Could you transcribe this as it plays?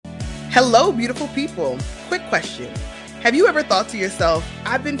Hello, beautiful people. Quick question. Have you ever thought to yourself,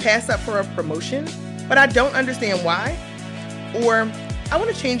 I've been passed up for a promotion, but I don't understand why? Or, I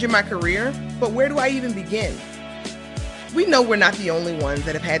want to change in my career, but where do I even begin? We know we're not the only ones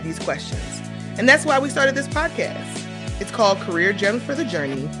that have had these questions, and that's why we started this podcast. It's called Career Gems for the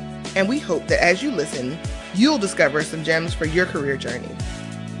Journey, and we hope that as you listen, you'll discover some gems for your career journey.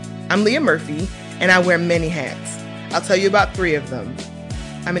 I'm Leah Murphy, and I wear many hats. I'll tell you about 3 of them.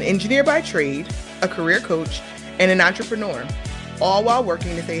 I'm an engineer by trade, a career coach, and an entrepreneur, all while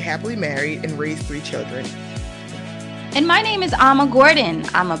working to stay happily married and raise 3 children. And my name is Alma Gordon.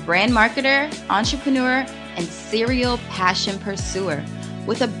 I'm a brand marketer, entrepreneur, and serial passion pursuer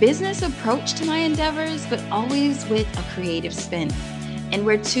with a business approach to my endeavors, but always with a creative spin. And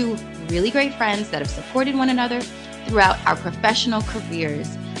we're 2 really great friends that have supported one another throughout our professional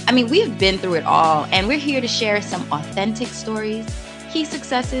careers. I mean, we've been through it all, and we're here to share some authentic stories, key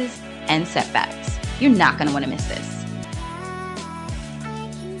successes, and setbacks. You're not going to want to miss this.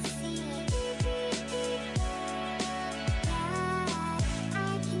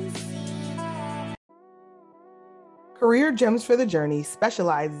 Career Gems for the Journey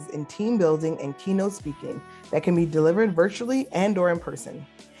specializes in team building and keynote speaking that can be delivered virtually and/or in person.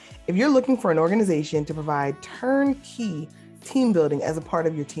 If you're looking for an organization to provide turnkey team building as a part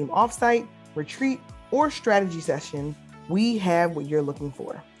of your team offsite, retreat, or strategy session, we have what you're looking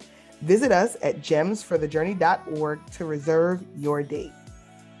for. Visit us at gemsforthejourney.org to reserve your date.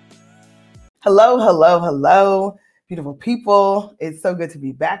 Hello, beautiful people. It's so good to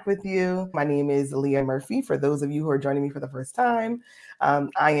be back with you. My name is Leah Murphy. For those of you who are joining me for the first time,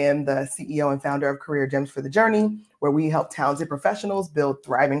 I am the CEO and founder of Career Gems for the Journey, where we help talented professionals build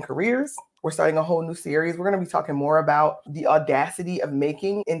thriving careers. We're starting a whole new series. We're going to be talking more about the audacity of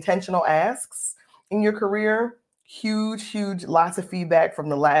making intentional asks in your career. Huge, lots of feedback from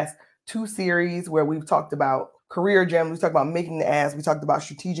the last 2 series where we've talked about career gems. We talked about making the ask. We talked about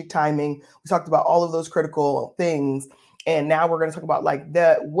strategic timing. We talked about all of those critical things. And now we're going to talk about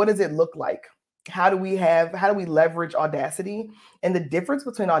what does it look like? How do we leverage audacity and the difference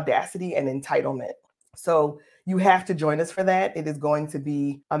between audacity and entitlement? So you have to join us for that. It is going to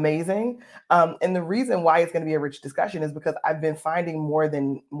be amazing. And the reason why it's going to be a rich discussion is because I've been finding more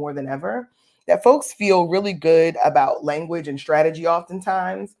than ever that folks feel really good about language and strategy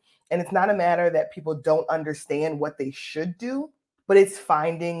oftentimes. And it's not a matter that people don't understand what they should do, but it's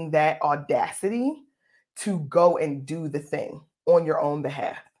finding that audacity to go and do the thing on your own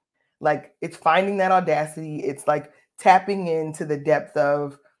behalf. Like, it's finding that audacity. It's like tapping into the depth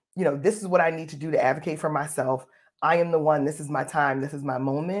of, this is what I need to do to advocate for myself. I am the one. This is my time. This is my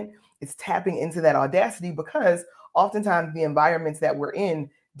moment. It's tapping into that audacity because oftentimes the environments that we're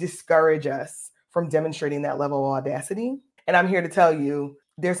in discourage us from demonstrating that level of audacity. And I'm here to tell you,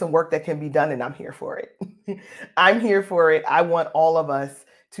 there's some work that can be done, and I'm here for it. I'm here for it. I want all of us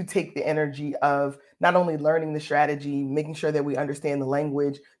to take the energy of not only learning the strategy, making sure that we understand the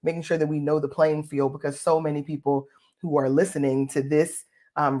language, making sure that we know the playing field, because so many people who are listening to this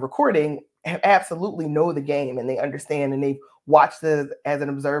recording absolutely know the game, and they understand, and they've watched it as an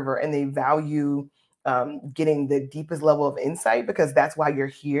observer, and they value getting the deepest level of insight, because that's why you're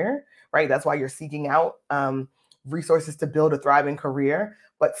here, right? That's why you're seeking out resources to build a thriving career.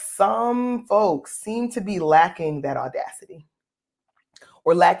 But some folks seem to be lacking that audacity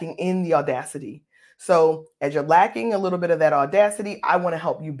or lacking in the audacity. So as you're lacking a little bit of that audacity, I want to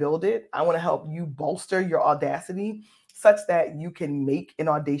help you build it. I want to help you bolster your audacity such that you can make an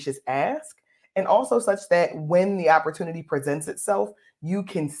audacious ask, and also such that when the opportunity presents itself, you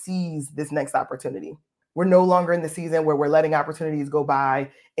can seize this next opportunity. We're no longer in the season where we're letting opportunities go by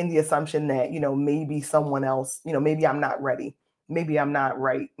in the assumption that, maybe someone else, maybe I'm not ready. Maybe I'm not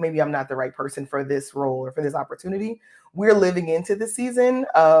right. Maybe I'm not the right person for this role or for this opportunity. We're living into the season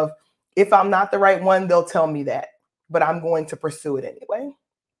of, if I'm not the right one, they'll tell me that, but I'm going to pursue it anyway,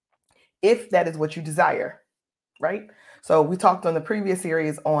 if that is what you desire, right? So we talked on the previous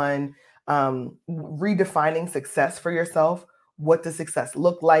series on redefining success for yourself. What does success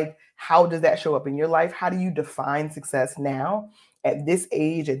look like? How does that show up in your life? How do you define success now at this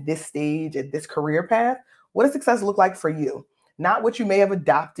age, at this stage, at this career path? What does success look like for you? Not what you may have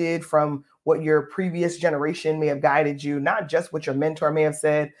adopted from what your previous generation may have guided you, not just what your mentor may have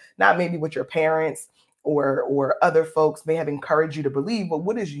said, not maybe what your parents or other folks may have encouraged you to believe, but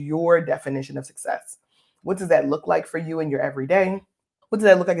what is your definition of success? What does that look like for you in your everyday? What does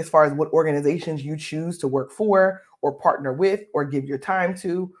that look like as far as what organizations you choose to work for or partner with or give your time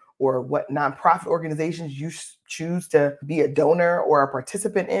to, or what nonprofit organizations you choose to be a donor or a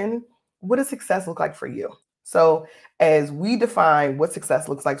participant in? What does success look like for you? So as we define what success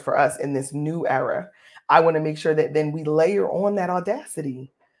looks like for us in this new era, I want to make sure that then we layer on that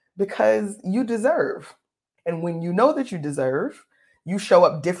audacity because you deserve. And when you know that you deserve, you show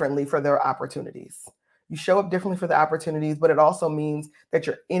up differently for their opportunities. You show up differently for the opportunities, but it also means that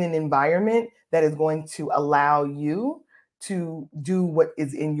you're in an environment that is going to allow you to do what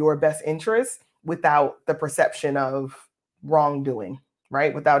is in your best interest without the perception of wrongdoing,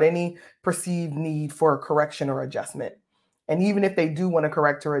 right? Without any perceived need for a correction or adjustment. And even if they do want to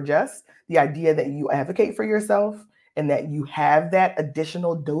correct or adjust, the idea that you advocate for yourself and that you have that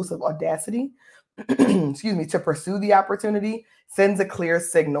additional dose of audacity, excuse me, to pursue the opportunity sends a clear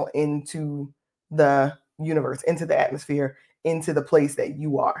signal into the universe, into the atmosphere, into the place that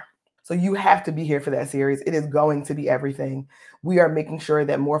you are. So you have to be here for that series. It is going to be everything. We are making sure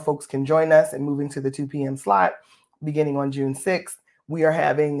that more folks can join us and moving to the 2 p.m. slot beginning on June 6th. We are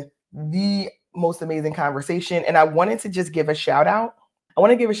having the most amazing conversation. And I wanted to just give a shout out. I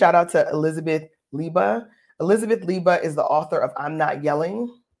want to give a shout out to Elizabeth Liba. Elizabeth Liba is the author of I'm Not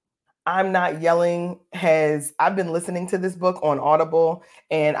Yelling. I'm Not Yelling I've been listening to this book on Audible,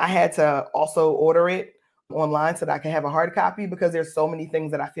 and I had to also order it online so that I can have a hard copy because there's so many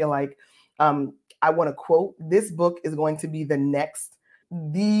things that I feel like I want to quote. This book is going to be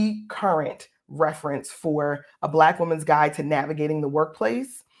the current reference for a Black woman's guide to navigating the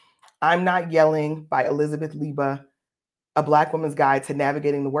workplace. I'm Not Yelling by Elizabeth Liba, a Black woman's guide to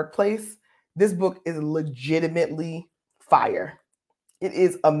navigating the workplace. This book is legitimately fire. It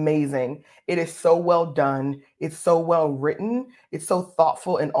is amazing. It is so well done. It's so well written. It's so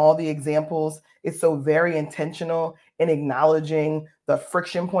thoughtful in all the examples. It's so very intentional in acknowledging the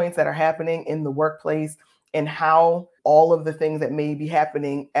friction points that are happening in the workplace and how all of the things that may be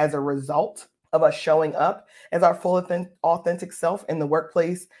happening as a result of us showing up as our full authentic self in the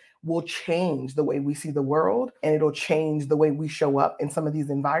workplace will change the way we see the world, and it'll change the way we show up in some of these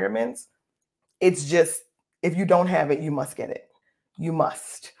environments. It's just, if you don't have it, you must get it. You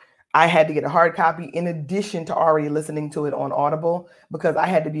must. I had to get a hard copy in addition to already listening to it on Audible because I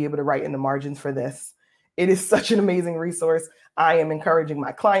had to be able to write in the margins for this. It is such an amazing resource. I am encouraging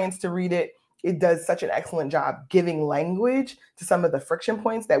my clients to read it. It does such an excellent job giving language to some of the friction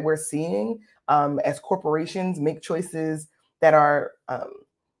points that we're seeing as corporations make choices that are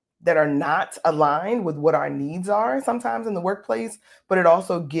not aligned with what our needs are sometimes in the workplace, but it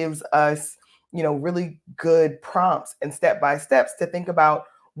also gives us really good prompts and step-by-steps to think about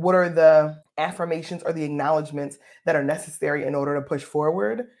what are the affirmations or the acknowledgments that are necessary in order to push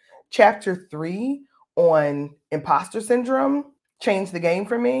forward. Chapter 3 on imposter syndrome changed the game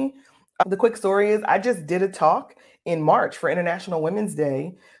for me. The quick story is I just did a talk in March for International Women's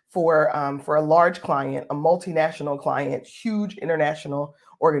Day for a large client, a multinational client, huge international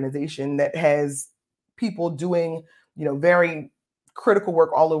organization that has people doing very critical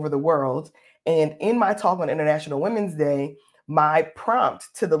work all over the world. And in my talk on International Women's Day, my prompt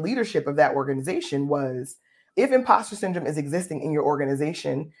to the leadership of that organization was, if imposter syndrome is existing in your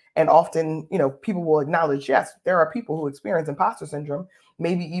organization, and often, people will acknowledge, yes, there are people who experience imposter syndrome,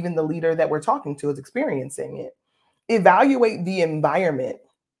 maybe even the leader that we're talking to is experiencing it. Evaluate the environment,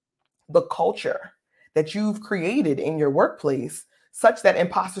 the culture that you've created in your workplace such that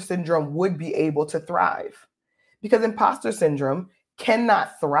imposter syndrome would be able to thrive. Because imposter syndrome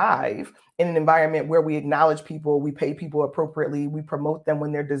cannot thrive in an environment where we acknowledge people, we pay people appropriately, we promote them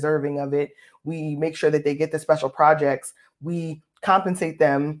when they're deserving of it, we make sure that they get the special projects, we compensate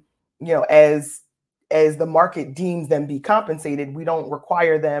them, as the market deems them be compensated. We don't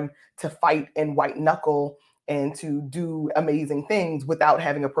require them to fight and white knuckle and to do amazing things without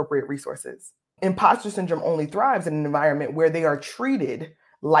having appropriate resources. Imposter syndrome only thrives in an environment where they are treated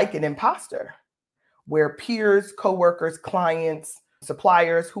like an imposter, where peers, coworkers, clients,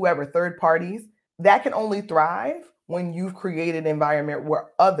 suppliers, whoever, third parties, that can only thrive when you've created an environment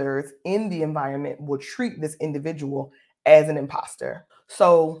where others in the environment will treat this individual as an imposter.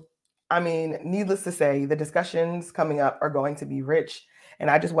 So, needless to say, the discussions coming up are going to be rich.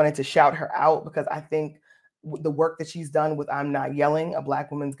 And I just wanted to shout her out because I think the work that she's done with I'm Not Yelling, a Black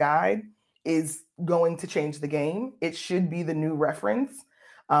woman's guide, is going to change the game. It should be the new reference.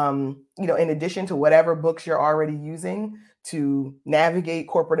 In addition to whatever books you're already using to navigate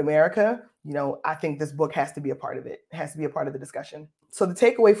corporate America, I think this book has to be a part of it. It has to be a part of the discussion. So the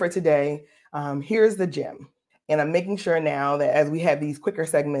takeaway for today, here's the gem. And I'm making sure now that as we have these quicker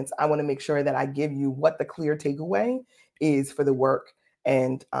segments, I want to make sure that I give you what the clear takeaway is for the work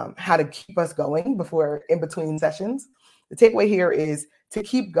and how to keep us going before in between sessions. The takeaway here is to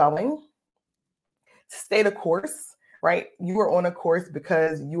keep going, stay the course, right? You are on a course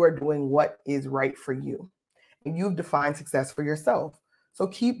because you are doing what is right for you. You've defined success for yourself. So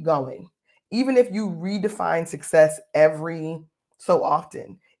keep going. Even if you redefine success every so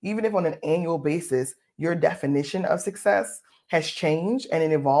often, even if on an annual basis, your definition of success has changed and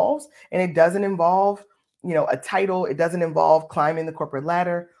it evolves, and it doesn't involve, a title, it doesn't involve climbing the corporate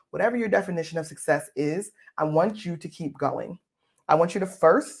ladder, whatever your definition of success is, I want you to keep going. I want you to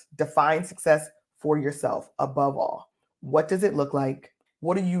first define success for yourself above all. What does it look like?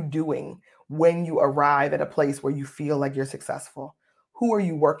 What are you doing when you arrive at a place where you feel like you're successful? Who are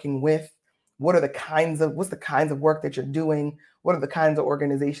you working with? What's the kinds of work that you're doing? What are the kinds of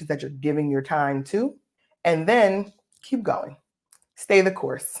organizations that you're giving your time to? And then keep going. Stay the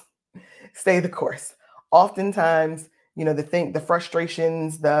course. Stay the course. Oftentimes, the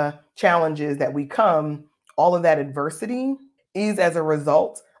frustrations, the challenges that we come, all of that adversity is as a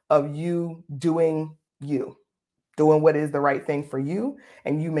result of you doing what is the right thing for you,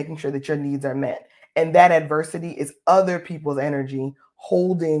 and you making sure that your needs are met. And that adversity is other people's energy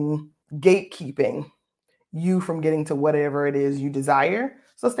gatekeeping you from getting to whatever it is you desire.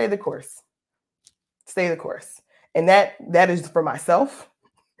 So stay the course. Stay the course. And that is for myself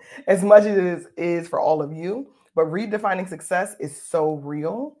as much as it is for all of you. But redefining success is so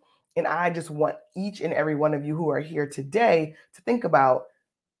real. And I just want each and every one of you who are here today to think about,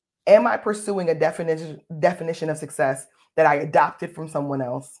 am I pursuing a definition of success that I adopted from someone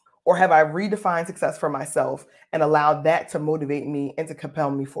else? Or have I redefined success for myself and allowed that to motivate me and to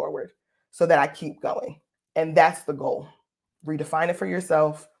compel me forward so that I keep going? And that's the goal. Redefine it for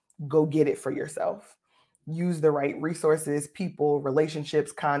yourself. Go get it for yourself. Use the right resources, people,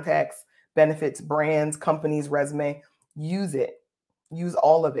 relationships, contacts, benefits, brands, companies, resume. Use it. Use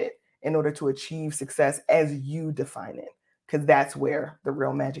all of it in order to achieve success as you define it, because that's where the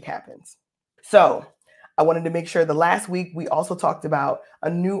real magic happens. So I wanted to make sure the last week we also talked about a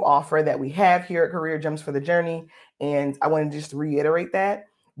new offer that we have here at Career Gems for the Journey. And I want to just reiterate that.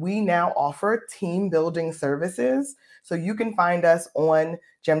 We now offer team building services. So you can find us on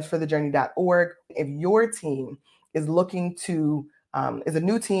gemsforthejourney.org. If your team is looking to, is a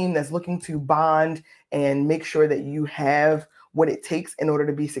new team that's looking to bond and make sure that you have what it takes in order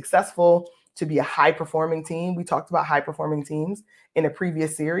to be successful, to be a high performing team. We talked about high performing teams in a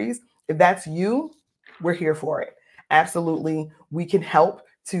previous series. If that's you, we're here for it. Absolutely. We can help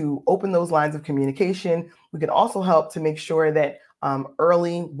to open those lines of communication. We can also help to make sure that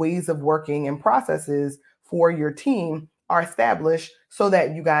early ways of working and processes for your team are established so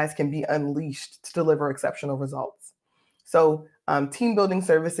that you guys can be unleashed to deliver exceptional results. So team building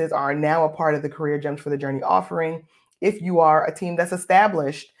services are now a part of the Career Gems for the Journey offering. If you are a team that's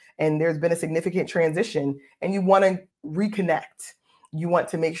established and there's been a significant transition and you want to reconnect, you want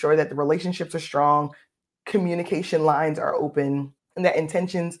to make sure that the relationships are strong, communication lines are open, and that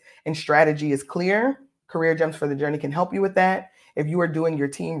intentions and strategy is clear, Career Gems for the Journey can help you with that. If you are doing your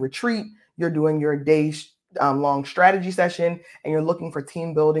team retreat, you're doing your day long strategy session, and you're looking for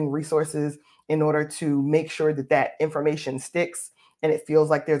team building resources in order to make sure that that information sticks and it feels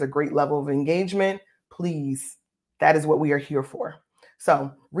like there's a great level of engagement, please, that is what we are here for.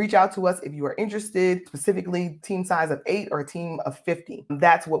 So reach out to us if you are interested, specifically team size of 8 or a team of 50.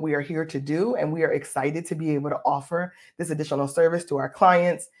 That's what we are here to do. And we are excited to be able to offer this additional service to our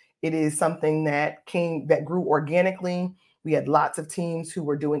clients. It is something that grew organically. We had lots of teams who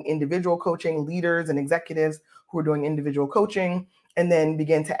were doing individual coaching, leaders and executives who were doing individual coaching, and then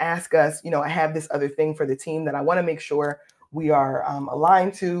began to ask us, I have this other thing for the team that I want to make sure we are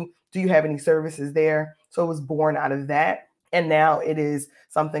aligned to. Do you have any services there? So it was born out of that. And now it is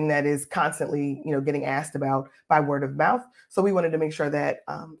something that is constantly, getting asked about by word of mouth. So we wanted to make sure that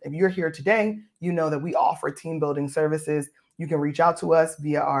if you're here today, you know that we offer team building services. You can reach out to us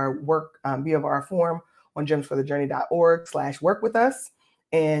via our form on gemsforthejourney.org/work with us.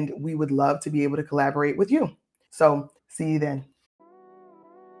 And we would love to be able to collaborate with you. So see you then.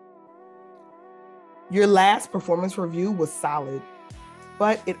 Your last performance review was solid,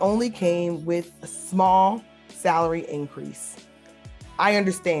 but it only came with a small salary increase. I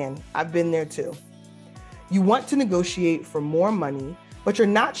understand. I've been there too. You want to negotiate for more money, but you're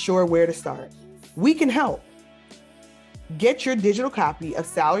not sure where to start. We can help. Get your digital copy of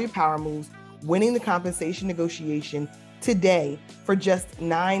Salary Power Moves Winning the Compensation Negotiation today for just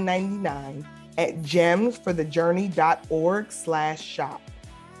 $9.99 at gemsforthejourney.org/shop.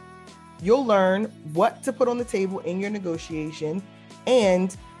 You'll learn what to put on the table in your negotiation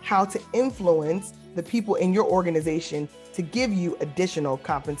and how to influence the people in your organization to give you additional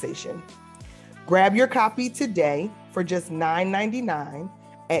compensation. Grab your copy today for just $9.99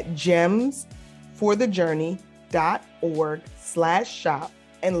 at gemsforthejourney.org/shop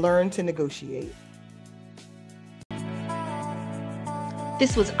and learn to negotiate.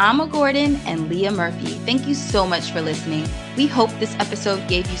 This was Amma Gordon and Leah Murphy. Thank you so much for listening. We hope this episode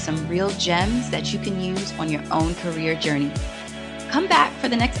gave you some real gems that you can use on your own career journey. Come back for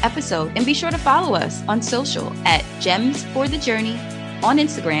the next episode and be sure to follow us on social at Gems for the Journey on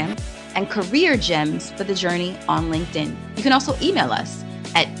Instagram and Career Gems for the Journey on LinkedIn. You can also email us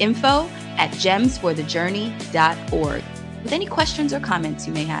at info@gemsforthejourney.org with any questions or comments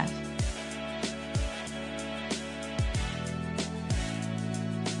you may have.